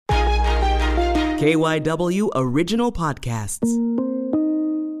KYW Original Podcasts. And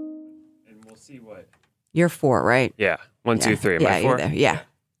we'll see what. You're 4, right? Yeah. 1, 2, 3. Am yeah, I 4? You're there. Yeah.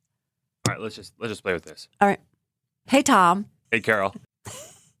 All right. Let's just play with this. All right. Hey, Tom. Hey, Carol.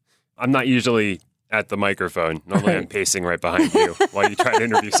 I'm not usually at the microphone. Normally, I'm pacing right behind you while you try to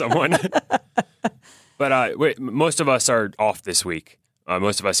interview someone. But most of us are off this week.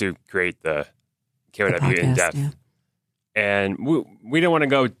 Most of us who create the KYW podcast, In Depth. yeah. And we don't want to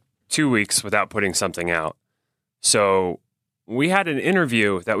go 2 weeks without putting something out. So we had an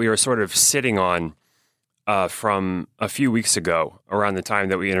interview that we were sort of sitting on from a few weeks ago, around the time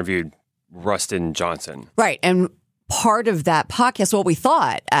that we interviewed Rustin Johnson. Right. And part of that podcast, what we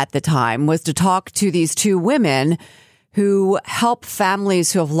thought at the time, was to talk to these 2 women who help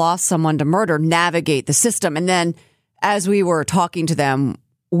families who have lost someone to murder navigate the system. And then as we were talking to them,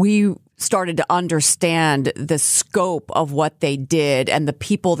 we started to understand the scope of what they did and the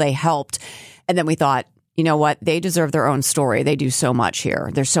people they helped. And then we thought, you know what? They deserve their own story. They do so much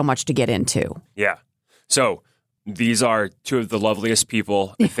here. There's so much to get into. Yeah. So these are 2 of the loveliest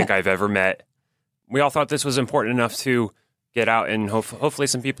people I think I've ever met. We all thought this was important enough to get out, and hopefully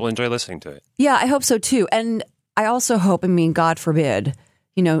some people enjoy listening to it. Yeah, I hope so too. And I also hope, God forbid,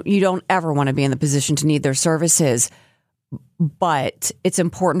 you don't ever want to be in the position to need their services, but it's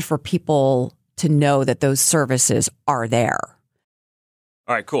important for people to know that those services are there.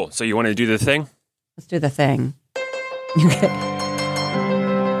 All right, cool. So you want to do the thing? Let's do the thing. Okay.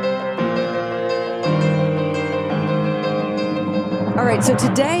 All right, so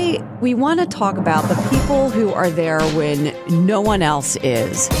today we want to talk about the people who are there when no one else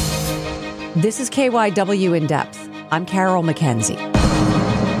is. This is KYW In Depth. I'm Carol McKenzie.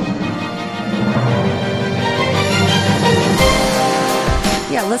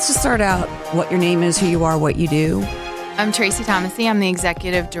 Yeah, let's just start out what your name is, who you are, what you do. I'm Tracy Thomasy. I'm the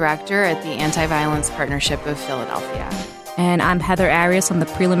Executive Director at the Anti-Violence Partnership of Philadelphia. And I'm Heather Arias. I'm the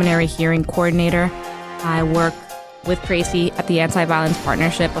Preliminary Hearing Coordinator. I work with Tracy at the Anti-Violence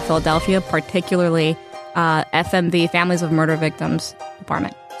Partnership of Philadelphia, particularly FMV, Families of Murder Victims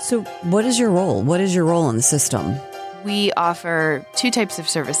Department. So what is your role? What is your role in the system? We offer 2 types of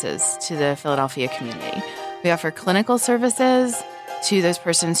services to the Philadelphia community. We offer clinical services to those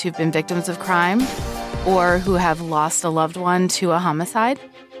persons who've been victims of crime or who have lost a loved one to a homicide.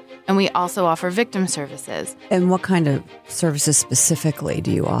 And we also offer victim services. And what kind of services specifically do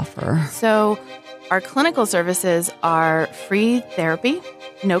you offer? So our clinical services are free therapy,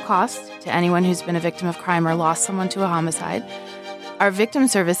 no cost to anyone who's been a victim of crime or lost someone to a homicide. Our victim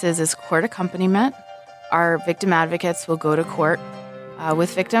services is court accompaniment. Our victim advocates will go to court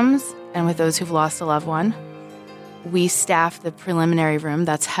with victims and with those who've lost a loved one. We staff the preliminary room,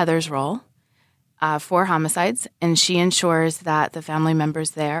 that's Heather's role, for homicides, and she ensures that the family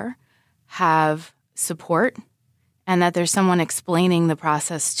members there have support and that there's someone explaining the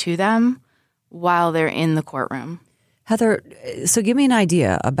process to them while they're in the courtroom. Heather, so give me an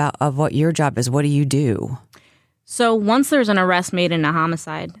idea of what your job is. What do you do? So once there's an arrest made in a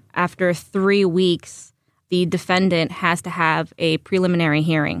homicide, after 3 weeks, the defendant has to have a preliminary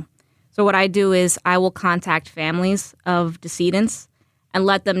hearing. So what I do is I will contact families of decedents and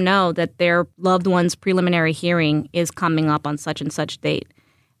let them know that their loved one's preliminary hearing is coming up on such and such date.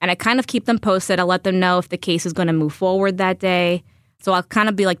 And I kind of keep them posted. I'll let them know if the case is going to move forward that day. So I'll kind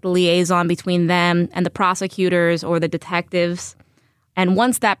of be like the liaison between them and the prosecutors or the detectives. And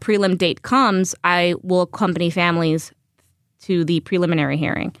once that prelim date comes, I will accompany families to the preliminary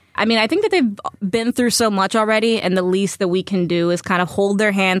hearing. I think that they've been through so much already, and the least that we can do is kind of hold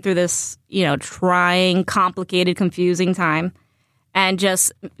their hand through this, trying, complicated, confusing time, and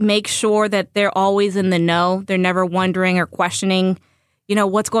just make sure that they're always in the know. They're never wondering or questioning,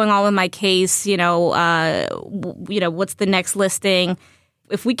 what's going on with my case, what's the next listing.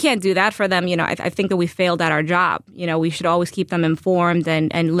 If we can't do that for them, I think that we failed at our job. We should always keep them informed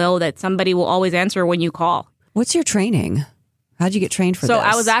and know that somebody will always answer when you call. What's your training? How'd you get trained for this? So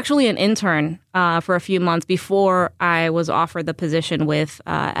I was actually an intern for a few months before I was offered the position with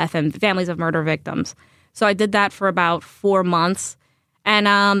FM, Families of Murder Victims. So I did that for about 4 months. And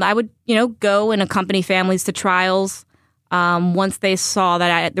I would, go and accompany families to trials. Once they saw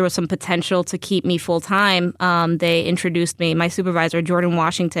that there was some potential to keep me full time, they introduced me, my supervisor, Jordan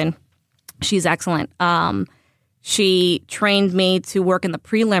Washington. She's excellent. She trained me to work in the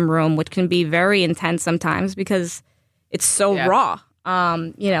prelim room, which can be very intense sometimes because it's so raw.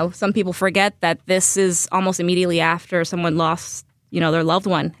 Some people forget that this is almost immediately after someone lost, their loved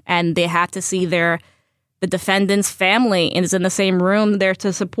one, and they have to see the defendant's family is in the same room there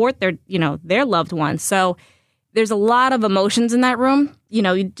to support their loved one. So there's a lot of emotions in that room.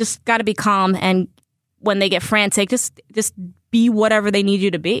 You just got to be calm. And when they get frantic, just be whatever they need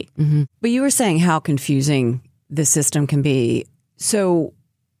you to be. Mm-hmm. But you were saying how confusing the system can be. So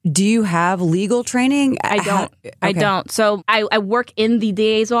do you have legal training? I don't. Okay. I don't. So I work in the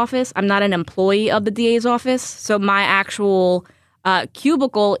DA's office. I'm not an employee of the DA's office. So my actual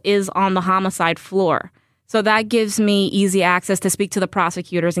cubicle is on the homicide floor. So that gives me easy access to speak to the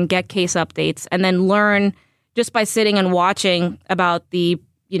prosecutors and get case updates, and then learn just by sitting and watching about the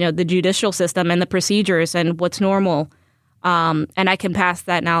judicial system and the procedures and what's normal. And I can pass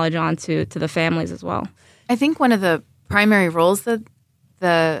that knowledge on to the families as well. I think one of the primary roles that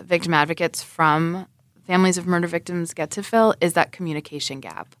the victim advocates from families of murder victims get to fill is that communication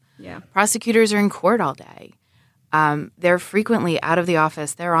gap. Yeah. Prosecutors are in court all day. They're frequently out of the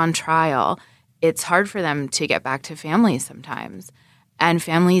office. They're on trial. It's hard for them to get back to families sometimes. And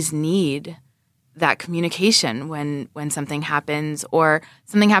families need that communication when something happens, or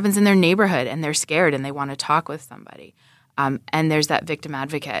something happens in their neighborhood and they're scared and they want to talk with somebody. And there's that victim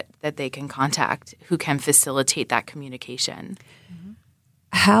advocate that they can contact who can facilitate that communication.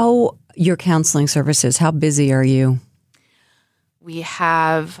 How your counseling services, how busy are you? We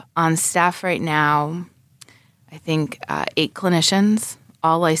have on staff right now, I think 8 clinicians,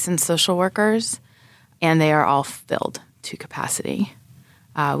 all licensed social workers, and they are all filled to capacity.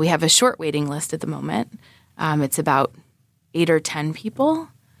 We have a short waiting list at the moment. It's about 8 or 10 people,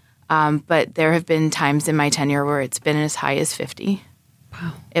 but there have been times in my tenure where it's been as high as 50.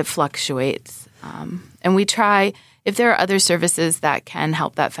 Wow. It fluctuates. And we try, if there are other services that can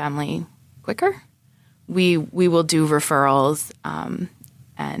help that family quicker, we will do referrals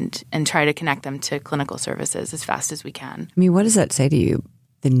and try to connect them to clinical services as fast as we can. I mean, what does that say to you,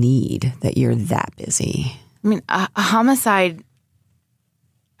 the need that you're that busy? I mean, a homicide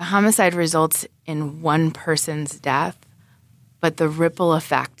results in one person's death, but the ripple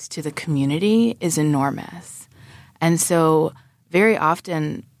effect to the community is enormous. And so very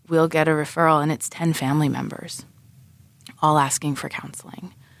often we'll get a referral and it's 10 family members all asking for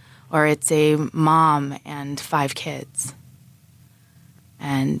counseling. Or it's a mom and 5 kids.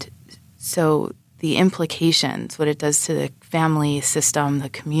 And so the implications, what it does to the family system, the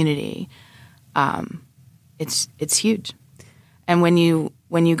community, it's huge. And when you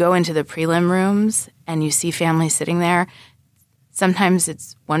go into the prelim rooms and you see families sitting there, sometimes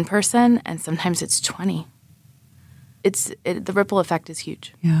it's one person and sometimes it's 20. The ripple effect is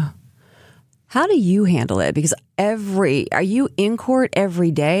huge. Yeah. How do you handle it? Because are you in court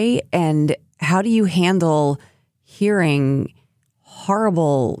every day? And how do you handle hearing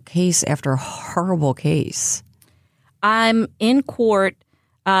horrible case after horrible case? I'm in court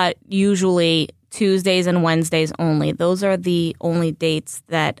usually Tuesdays and Wednesdays only. Those are the only dates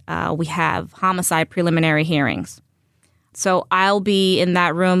that we have homicide preliminary hearings. So I'll be in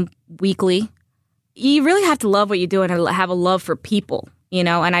that room weekly. You really have to love what you do and have a love for people, and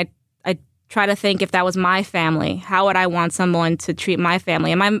I try to think, if that was my family, how would I want someone to treat my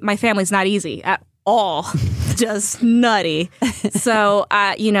family? And my family's not easy at all, just nutty. So,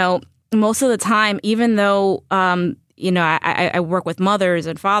 most of the time, even though, I work with mothers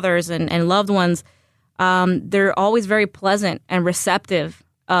and fathers and loved ones, they're always very pleasant and receptive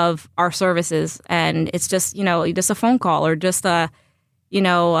of our services. And it's just, just a phone call or just how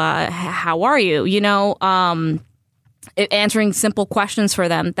are you? Answering simple questions for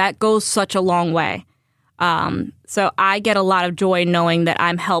them, that goes such a long way. So I get a lot of joy knowing that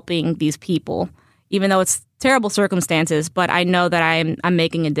I'm helping these people, even though it's terrible circumstances, but I know that I'm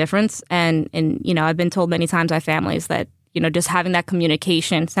making a difference. And I've been told many times by families that, just having that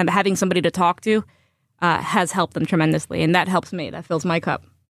communication, having somebody to talk to has helped them tremendously. And that helps me. That fills my cup.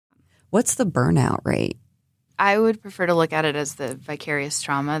 What's the burnout rate? I would prefer to look at it as the vicarious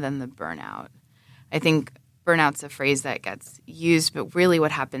trauma than the burnout. I think burnout's a phrase that gets used, but really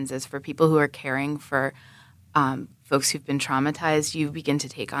what happens is for people who are caring for folks who've been traumatized, you begin to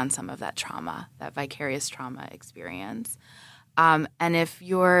take on some of that trauma, that vicarious trauma experience. And if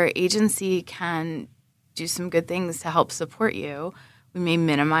your agency can do some good things to help support you, we may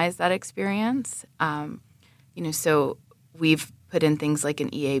minimize that experience. So we've put in things like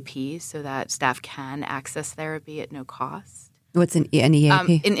an EAP so that staff can access therapy at no cost. What's an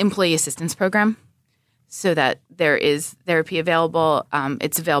EAP? An employee assistance program. So that there is therapy available.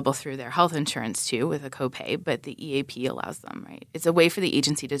 It's available through their health insurance too with a copay, but the EAP allows them, right? It's a way for the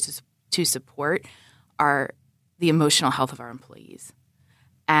agency to support the emotional health of our employees.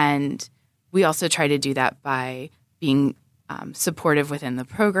 And we also try to do that by being supportive within the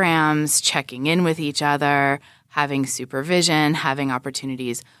programs, checking in with each other, having supervision, having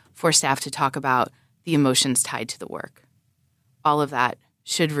opportunities for staff to talk about the emotions tied to the work. All of that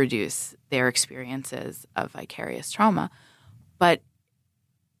should reduce their experiences of vicarious trauma. But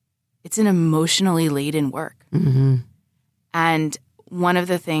it's an emotionally laden work. Mm-hmm. And one of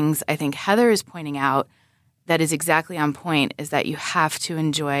the things I think Heather is pointing out that is exactly on point is that you have to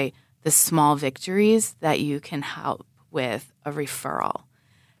enjoy the small victories that you can help with a referral,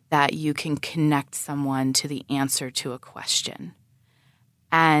 that you can connect someone to the answer to a question.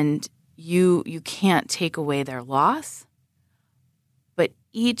 And you can't take away their loss, but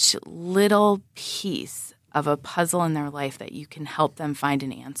each little piece of a puzzle in their life that you can help them find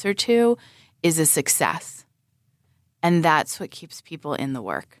an answer to is a success. And that's what keeps people in the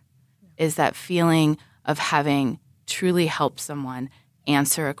work, is that feeling of having truly helped someone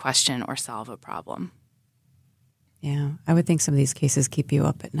answer a question or solve a problem. Yeah, I would think some of these cases keep you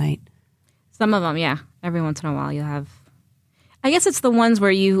up at night. Some of them, yeah. Every once in a while you'll have... I guess it's the ones where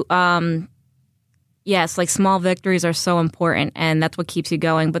you... yes, like small victories are so important, and that's what keeps you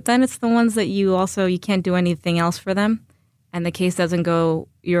going. But then it's the ones that you can't do anything else for them, and the case doesn't go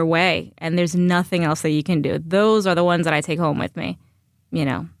your way, and there's nothing else that you can do. Those are the ones that I take home with me,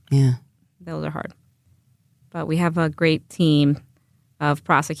 Yeah. Those are hard. But we have a great team of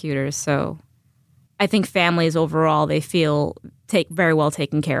prosecutors, so I think families overall, they feel very well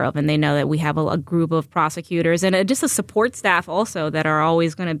taken care of, and they know that we have a group of prosecutors and just a support staff also that are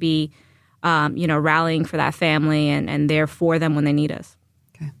always going to be rallying for that family and there for them when they need us.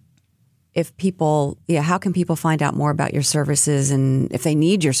 Okay. How can people find out more about your services, and if they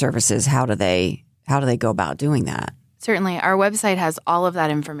need your services, how do they go about doing that? Certainly. Our website has all of that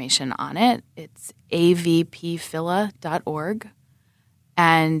information on it. It's avpphila.org.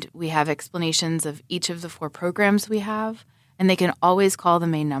 And we have explanations of each of the 4 programs we have. And they can always call the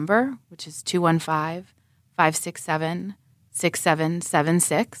main number, which is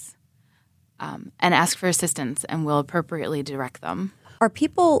 215-567-6776, and ask for assistance, and we'll appropriately direct them.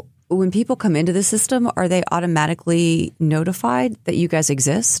 When people come into the system, are they automatically notified that you guys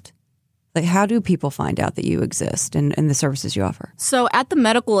exist? Like, how do people find out that you exist and the services you offer? So at the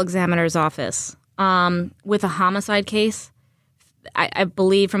medical examiner's office, with a homicide case, I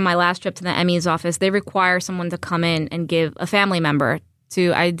believe from my last trip to the ME's office, they require someone to come in and give a family member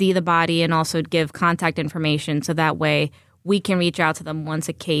to ID the body and also give contact information, so that way we can reach out to them once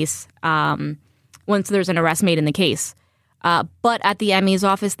there's an arrest made in the case. But at the ME's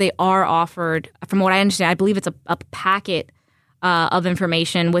office, they are offered, from what I understand, I believe it's a packet of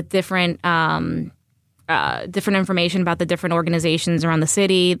information with different information about the different organizations around the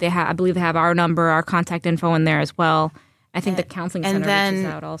city. I believe they have our number, our contact info in there as well. I think the counseling center reaches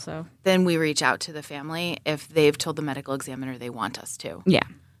out also. Then we reach out to the family if they've told the medical examiner they want us to. Yeah.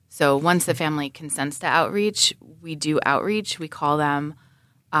 So once the family consents to outreach, we do outreach. We call them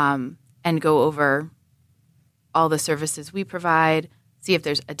and go over all the services we provide, see if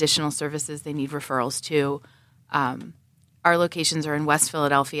there's additional services they need referrals to. Our locations are in West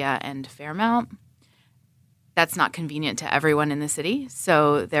Philadelphia and Fairmount. That's not convenient to everyone in the city,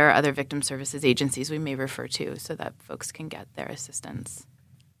 so there are other victim services agencies we may refer to so that folks can get their assistance.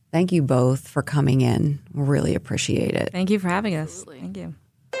 Thank you both for coming in. We really appreciate it. Thank you for having us. Absolutely. Thank you.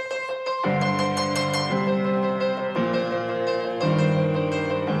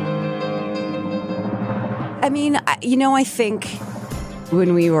 I mean, I think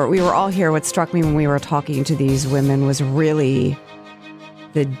when we were all here, what struck me when we were talking to these women was really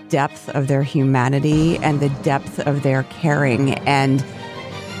the depth of their humanity and the depth of their caring, and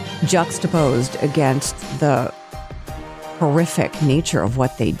juxtaposed against the horrific nature of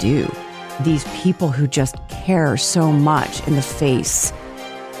what they do. These people who just care so much in the face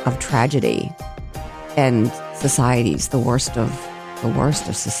of tragedy and society's the worst of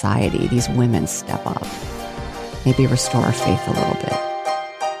society. These women step up, maybe restore our faith a little bit.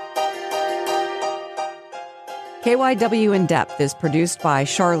 KYW In Depth is produced by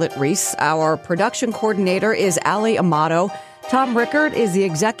Charlotte Reese. Our production coordinator is Ali Amato. Tom Rickard is the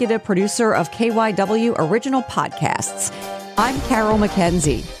executive producer of KYW Original Podcasts. I'm Carol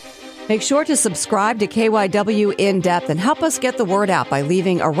McKenzie. Make sure to subscribe to KYW In Depth and help us get the word out by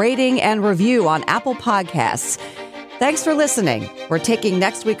leaving a rating and review on Apple Podcasts. Thanks for listening. We're taking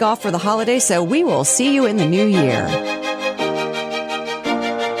next week off for the holiday, so we will see you in the new year.